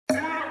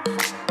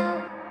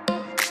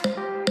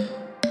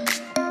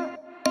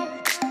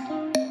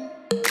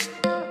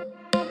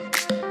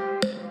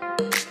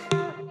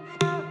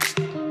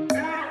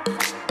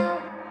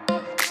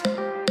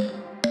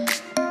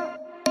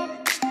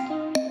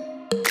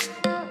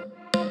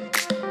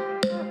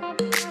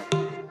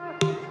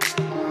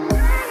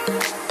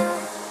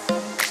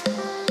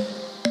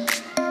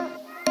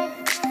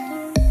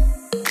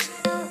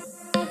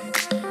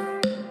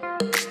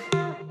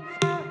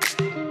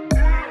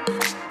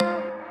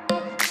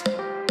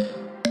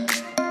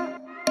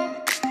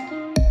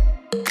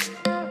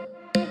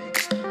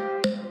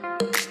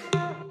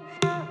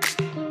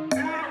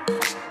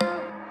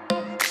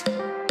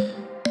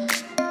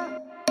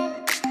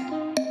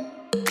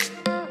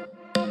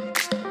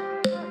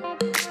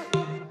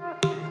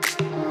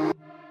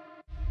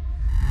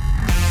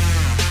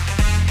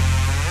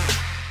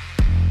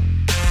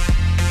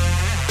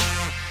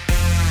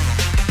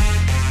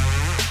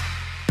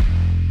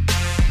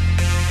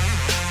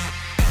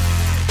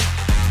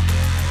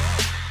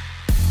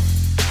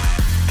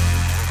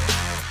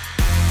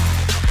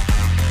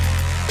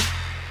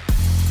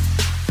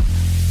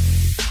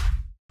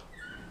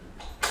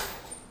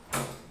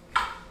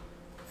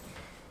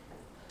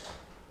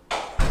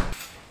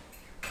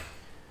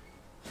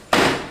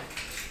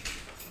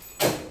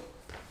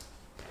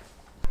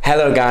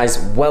Hello guys,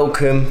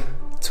 welcome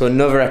to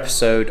another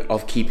episode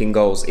of Keeping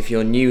Goals. If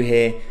you're new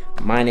here,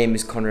 my name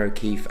is Conor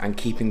O'Keefe and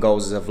Keeping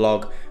Goals is a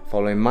vlog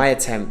following my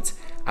attempt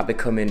at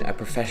becoming a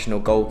professional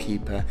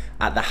goalkeeper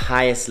at the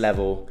highest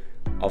level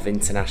of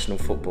international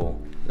football.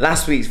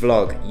 Last week's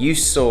vlog, you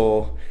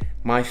saw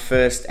my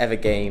first ever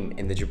game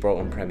in the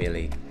Gibraltar Premier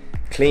League.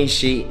 Clean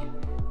sheet,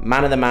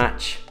 man of the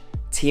match,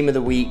 team of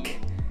the week.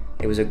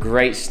 It was a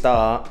great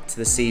start to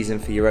the season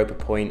for Europa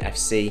Point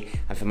FC,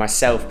 and for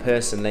myself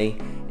personally,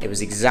 it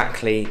was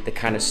exactly the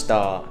kind of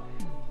start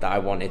that I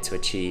wanted to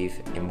achieve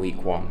in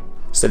week one.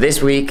 So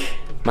this week,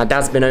 my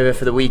dad's been over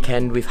for the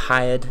weekend. We've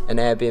hired an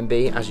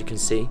Airbnb, as you can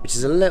see, which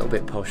is a little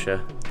bit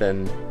posher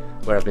than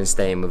where I've been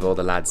staying with all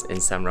the lads in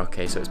San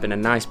Roque. So it's been a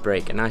nice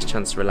break, a nice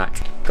chance to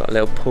relax. Got a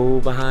little pool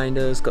behind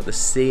us, got the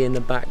sea in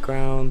the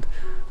background,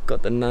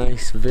 got the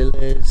nice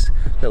villas,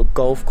 little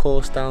golf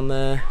course down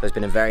there. So it's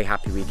been a very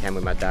happy weekend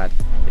with my dad.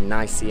 Been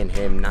nice seeing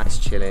him, nice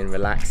chilling,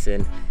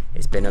 relaxing.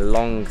 It's been a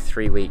long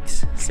 3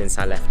 weeks since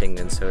I left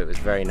England, so it was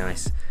very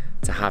nice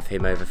to have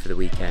him over for the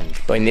weekend.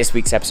 But in this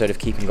week's episode of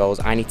Keeping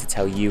Goals, I need to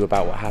tell you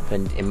about what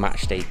happened in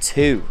match day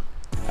 2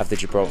 of the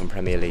Gibraltar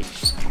Premier League.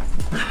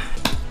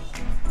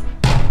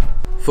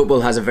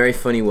 Football has a very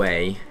funny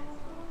way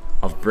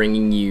of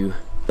bringing you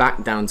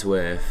back down to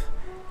earth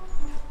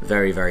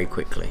very, very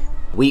quickly.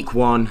 Week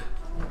 1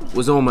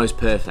 was almost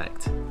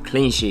perfect.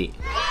 Clean sheet,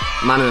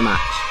 man of the match.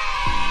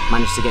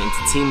 Managed to get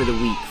into team of the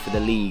week for the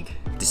league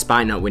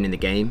despite not winning the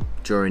game,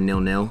 drawing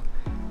 0-0.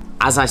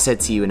 As I said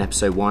to you in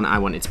episode 1, I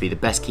wanted to be the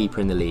best keeper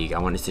in the league. I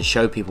wanted to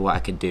show people what I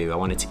could do. I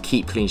wanted to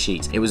keep clean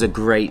sheets. It was a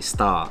great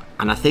start.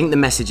 And I think the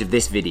message of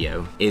this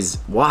video is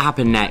what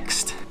happened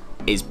next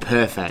is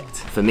perfect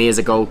for me as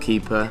a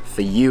goalkeeper,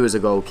 for you as a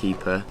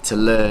goalkeeper, to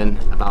learn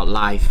about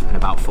life and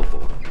about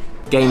football.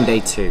 Game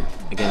day 2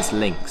 against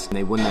Lynx.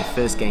 They won their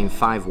first game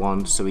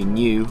 5-1, so we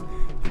knew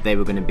that they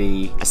were going to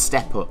be a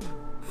step up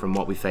from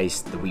what we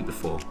faced the week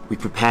before. We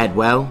prepared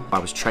well. I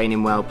was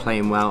training well,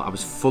 playing well. I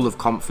was full of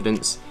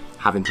confidence,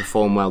 having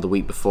performed well the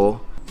week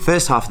before.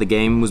 First half of the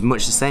game was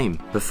much the same.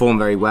 Performed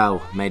very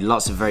well, made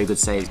lots of very good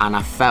saves, and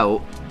I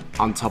felt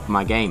on top of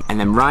my game. And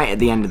then right at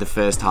the end of the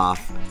first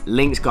half,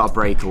 Lynx got a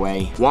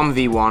breakaway,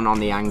 1v1 on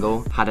the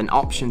angle, had an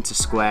option to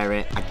square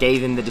it. I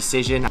gave him the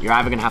decision, you're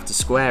either gonna have to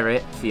square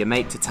it for your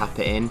mate to tap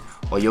it in,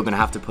 or you're gonna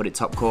have to put it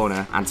top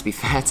corner. And to be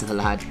fair to the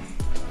lad,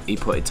 he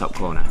put it top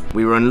corner.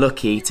 We were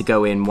unlucky to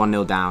go in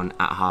 1-0 down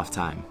at half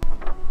time.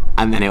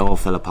 And then it all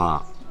fell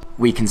apart.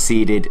 We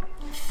conceded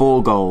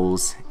 4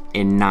 goals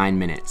in 9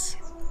 minutes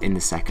in the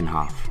second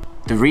half.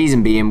 The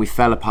reason being we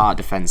fell apart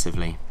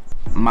defensively.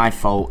 My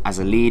fault as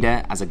a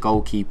leader, as a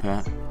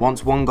goalkeeper.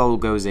 Once 1 goal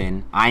goes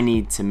in, I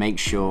need to make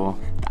sure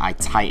that I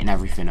tighten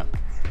everything up,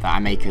 that I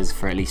make us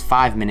for at least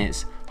 5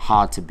 minutes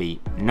hard to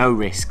beat. No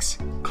risks,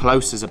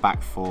 close as a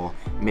back 4,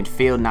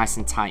 midfield nice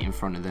and tight in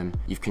front of them.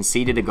 You've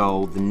conceded a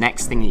goal, the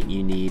next thing that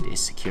you need is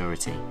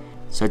security.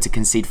 So to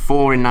concede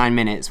 4 in 9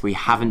 minutes, we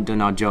haven't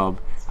done our job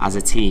as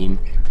a team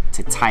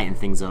to tighten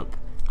things up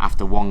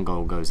after 1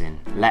 goal goes in,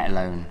 let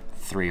alone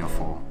 3 or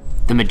 4.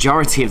 The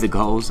majority of the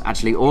goals,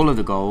 actually all of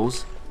the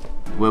goals,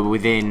 were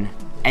within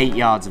 8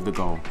 yards of the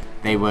goal.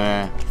 They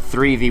were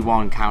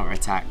 3v1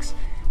 counter-attacks,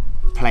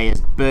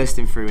 players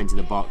bursting through into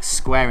the box,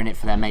 squaring it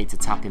for their mate to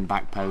tap in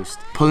back post,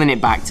 pulling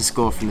it back to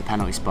score from the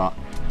penalty spot.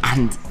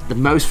 And the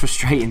most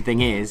frustrating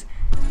thing is,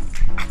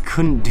 I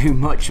couldn't do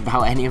much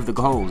about any of the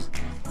goals.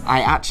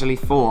 I actually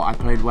thought I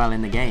played well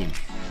in the game.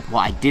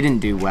 What I didn't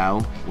do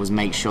well was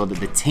make sure that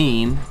the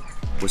team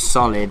was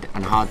solid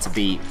and hard to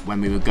beat when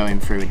we were going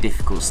through a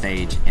difficult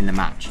stage in the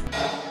match.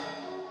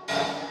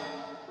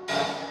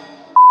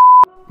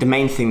 The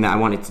main thing that I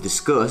wanted to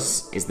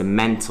discuss is the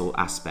mental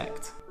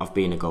aspect of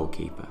being a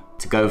goalkeeper.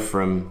 To go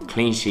from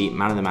clean sheet,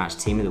 man of the match,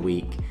 team of the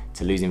week,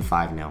 to losing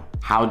 5-0.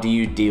 How do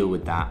you deal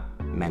with that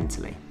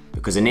mentally?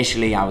 Because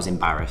initially I was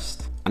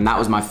embarrassed. And that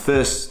was my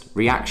first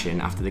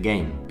reaction after the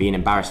game. Being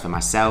embarrassed for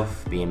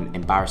myself, being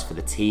embarrassed for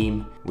the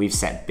team. We've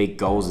set big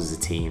goals as a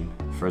team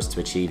for us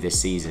to achieve this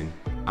season.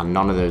 And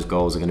none of those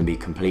goals are going to be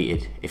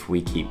completed if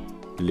we keep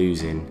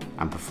losing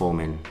and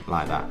performing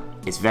like that.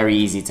 It's very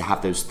easy to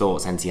have those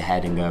thoughts enter your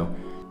head and go,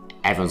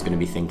 everyone's going to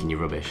be thinking you're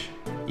rubbish.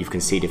 You've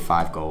conceded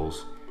 5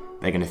 goals.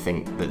 They're going to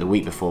think that the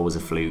week before was a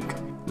fluke.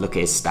 Look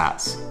at his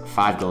stats.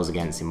 5 goals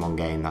against in 1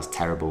 game, that's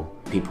terrible.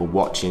 People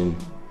watching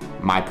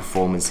my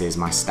performances,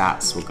 my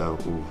stats will go,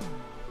 ooh,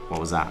 what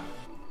was that?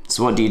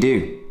 So what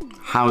do?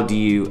 How do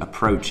you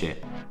approach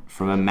it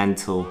from a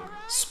mental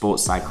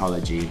sports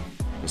psychology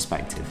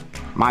perspective?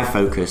 My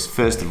focus,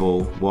 first of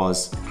all,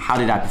 was how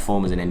did I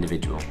perform as an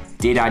individual?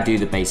 Did I do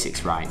the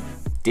basics right?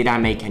 Did I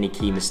make any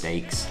key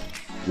mistakes?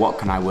 What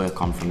can I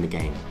work on from the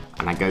game?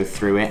 And I go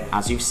through it,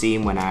 as you've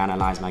seen when I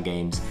analyse my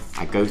games,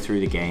 I go through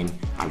the game,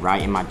 I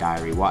write in my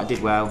diary what I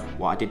did well,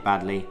 what I did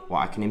badly, what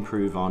I can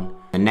improve on.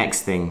 The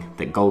next thing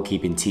that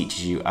goalkeeping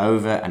teaches you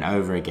over and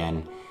over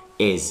again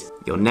is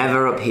you're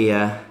never up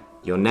here,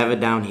 you're never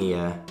down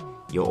here,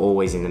 you're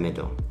always in the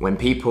middle. When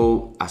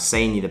people are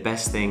saying you're the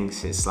best thing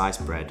since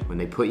sliced bread, when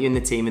they put you in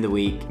the team of the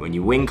week, when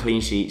you win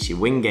clean sheets, you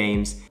win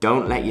games,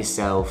 don't let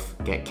yourself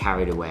get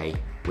carried away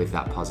with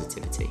that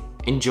positivity.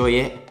 Enjoy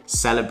it,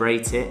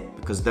 celebrate it,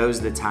 because those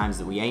are the times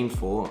that we aim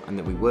for and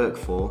that we work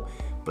for,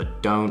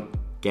 but don't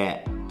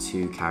get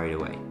too carried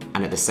away.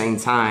 And at the same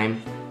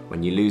time,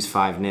 when you lose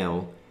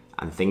 5-0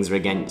 and things are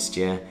against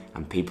you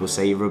and people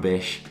say you're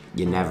rubbish,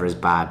 you're never as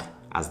bad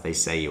as they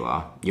say you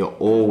are. You're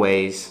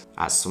always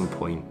at some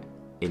point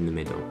in the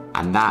middle.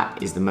 And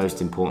that is the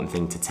most important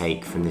thing to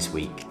take from this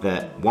week.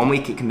 That one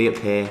week it can be up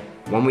here,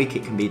 one week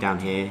it can be down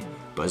here,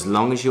 but as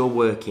long as you're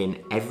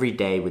working every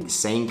day with the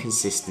same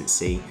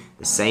consistency,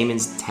 the same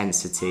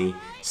intensity,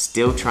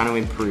 still trying to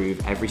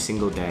improve every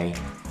single day,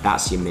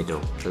 that's your middle.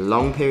 For a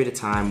long period of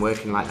time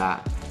working like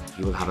that,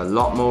 you will have a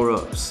lot more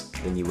ups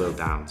than you will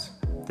downs.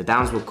 The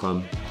downs will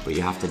come, but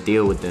you have to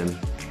deal with them.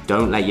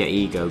 Don't let your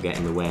ego get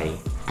in the way,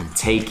 and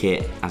take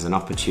it as an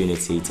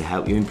opportunity to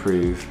help you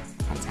improve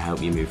and to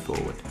help you move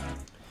forward.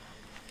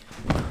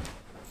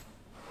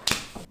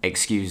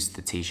 Excuse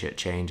the t-shirt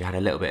change. I had a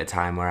little bit of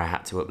time where I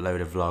had to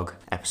upload a vlog.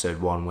 Episode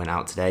 1 went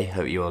out today.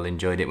 Hope you all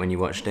enjoyed it when you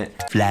watched it.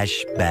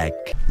 Flashback.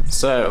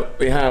 So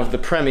we have the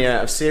premiere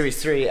of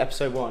Series 3,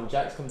 Episode 1.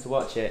 Jack's come to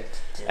watch it.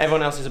 Yeah.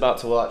 Everyone else is about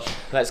to watch.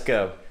 Let's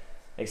go.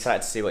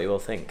 Excited to see what you all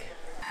think.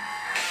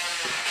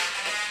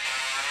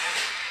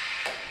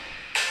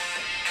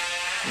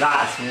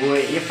 That's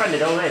wicked. You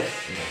friended all this?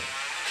 Yeah.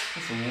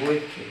 That's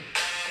wicked.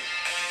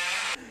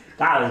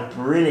 That was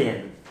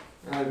brilliant.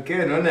 Oh,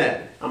 good, wasn't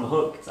it? I'm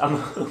hooked. I'm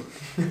hooked.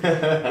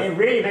 It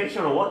really makes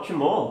you want to watch them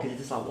more, because you're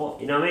just like,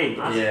 what? You know what I mean?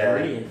 That's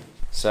brilliant.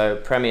 So,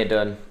 premiere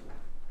done.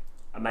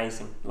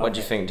 Amazing. What do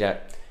you think,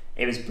 Jack?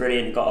 It was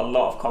brilliant. Got a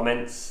lot of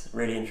comments.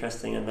 Really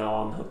interesting, and now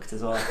I'm hooked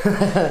as well.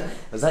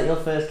 Was that your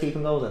first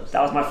keeping goals?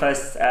 That was my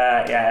first,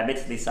 yeah,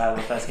 admittedly so,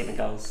 my first keeping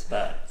goals,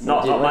 but so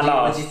not my last.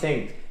 What do you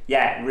think?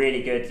 Yeah,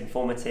 really good,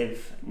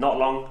 informative, not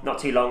long, not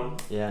too long,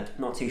 yeah,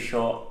 not too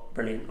short,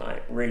 brilliant,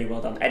 like really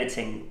well done.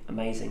 Editing,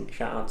 amazing.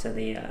 Shout out to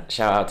the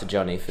shout out to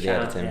Jonny for the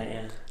editing.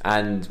 Yeah.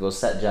 And we'll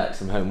set Jack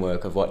some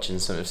homework of watching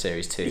some of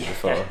Series 2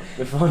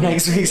 before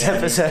next week's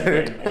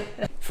episode.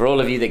 For all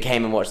of you that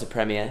came and watched the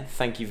premiere,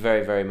 thank you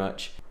very, very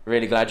much.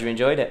 Really glad you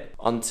enjoyed it.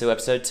 On to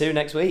Episode 2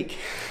 next week.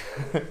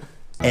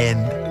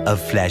 End of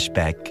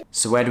flashback.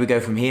 So where do we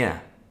go from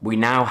here? We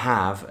now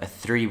have a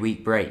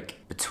 3-week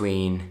break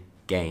between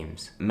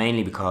games,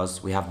 mainly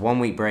because we have 1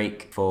 week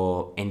break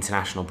for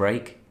international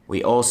break.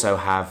 We also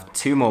have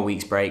 2 more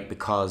weeks break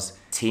because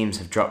teams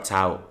have dropped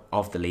out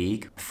of the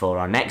league for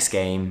our next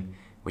game,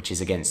 which is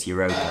against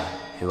Europa,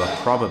 who are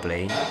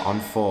probably, on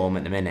form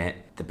at the minute,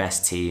 the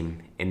best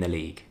team in the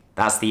league.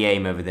 That's the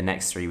aim over the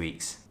next 3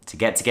 weeks, to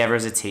get together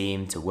as a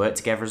team, to work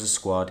together as a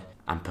squad,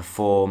 and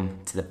perform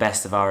to the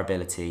best of our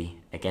ability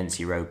against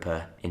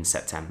Europa in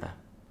September.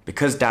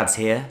 Because Dad's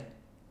here,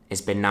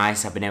 it's been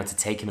nice. I've been able to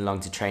take him along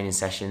to training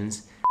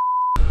sessions.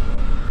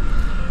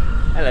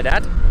 Hello,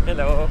 Dad.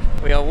 Hello.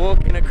 We are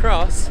walking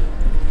across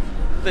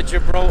the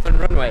Gibraltar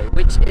runway,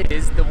 which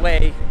is the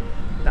way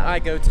that I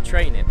go to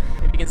training.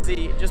 If you can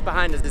see, just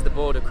behind us is the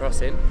border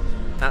crossing.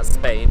 That's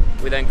Spain.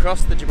 We then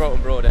cross the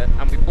Gibraltar border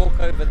and we walk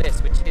over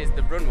this, which is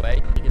the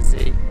runway. You can see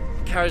it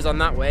carries on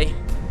that way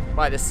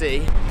by the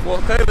sea.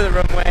 Walk over the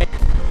runway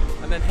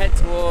and then head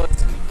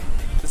towards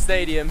the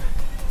stadium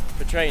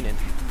for training.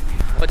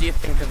 What do you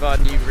think of our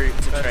new route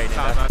to training? First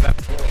time I've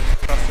ever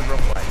walked across the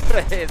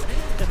runway. It is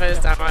the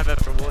first time I've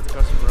ever walked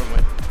across the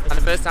runway. And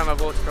the first time I've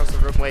walked across the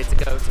runway to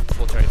go to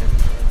football training.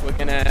 We're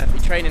going to be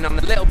training on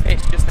the little pitch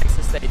just next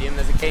to the stadium.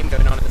 There's a game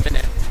going on at the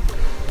minute.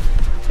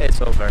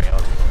 It's all very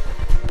odd.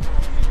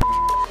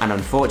 And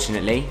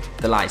unfortunately,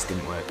 the lights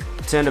didn't work.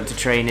 Turned up to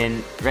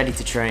training, ready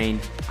to train,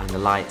 and the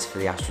lights for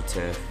the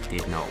AstroTurf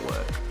did not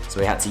work. So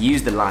we had to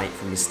use the light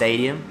from the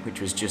stadium, which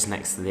was just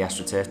next to the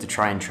AstroTurf, to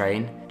try and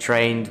train.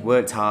 Trained,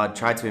 worked hard,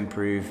 tried to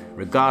improve,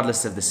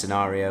 regardless of the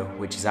scenario,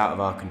 which is out of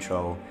our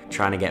control,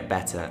 trying to get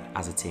better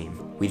as a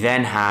team. We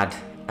then had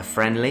a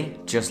friendly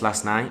just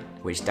last night,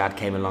 which Dad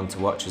came along to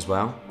watch as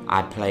well.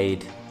 I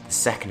played the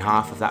second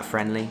half of that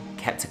friendly,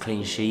 kept a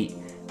clean sheet,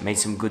 made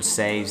some good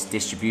saves,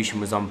 distribution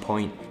was on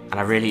point, and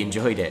I really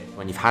enjoyed it.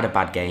 When you've had a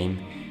bad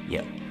game,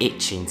 you're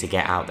itching to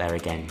get out there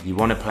again. You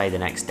want to play the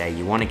next day,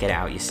 you want to get it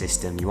out your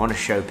system, you want to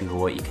show people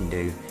what you can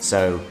do.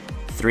 So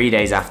 3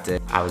 days after,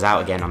 I was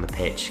out again on the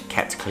pitch,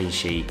 kept a clean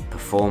sheet,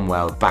 performed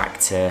well, back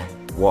to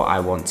what I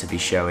want to be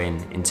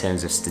showing in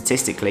terms of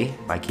statistically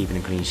by keeping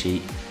a clean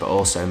sheet, but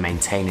also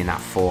maintaining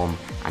that form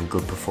and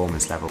good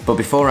performance level. But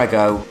before I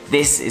go,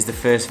 this is the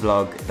first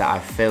vlog that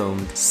I've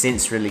filmed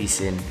since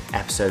releasing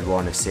episode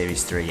 1 of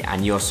series 3,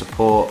 and your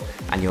support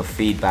and your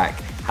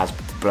feedback has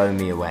blown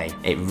me away.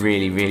 It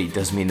really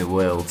does mean the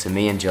world to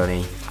me and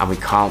Jonny, and we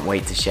can't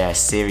wait to share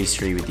Series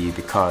 3 with you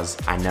because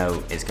I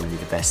know it's going to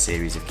be the best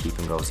series of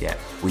keeping goals yet.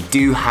 We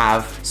do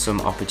have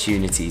some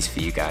opportunities for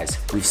you guys.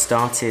 We've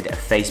started a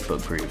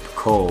Facebook group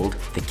called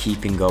the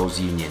Keeping Goals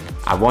Union.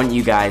 I want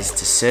you guys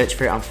to search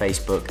for it on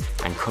Facebook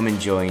and come and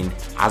join.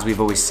 As we've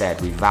always said,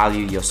 we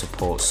value your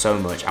support so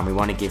much and we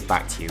want to give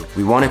back to you.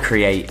 We want to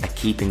create a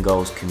Keeping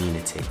Goals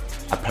community,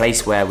 a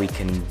place where we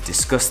can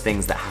discuss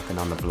things that happen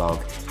on the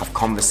vlog, have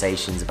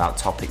conversations about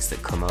topics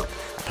that come up,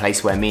 a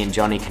place where me and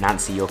Jonny can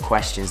answer your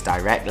questions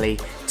directly,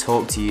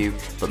 talk to you,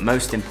 but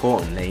most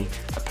importantly,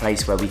 a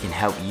place where we can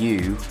help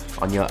you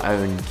on your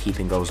own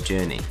Keeping Goals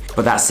journey.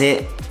 But that's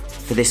it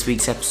for this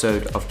week's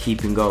episode of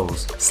Keeping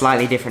Goals.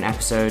 Slightly different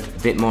episode, a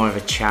bit more of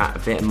a chat, a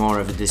bit more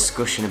of a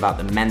discussion about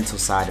the mental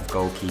side of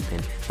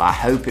goalkeeping, but I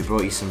hope it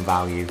brought you some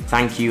value.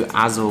 Thank you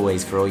as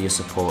always for all your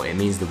support, it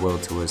means the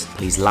world to us.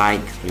 Please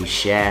like, please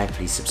share,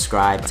 please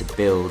subscribe to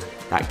build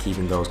that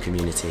Keeping Goals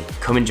community.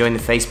 Come and join the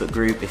Facebook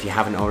group if you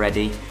haven't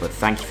already, but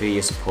thank you for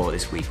your support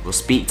this week. We'll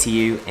speak to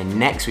you in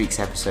next week's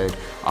episode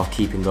of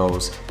Keeping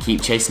Goals.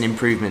 Keep chasing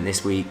improvement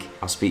this week.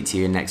 I'll speak to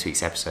you in next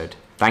week's episode.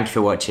 Thank you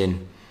for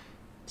watching.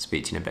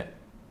 Speak to you in a bit.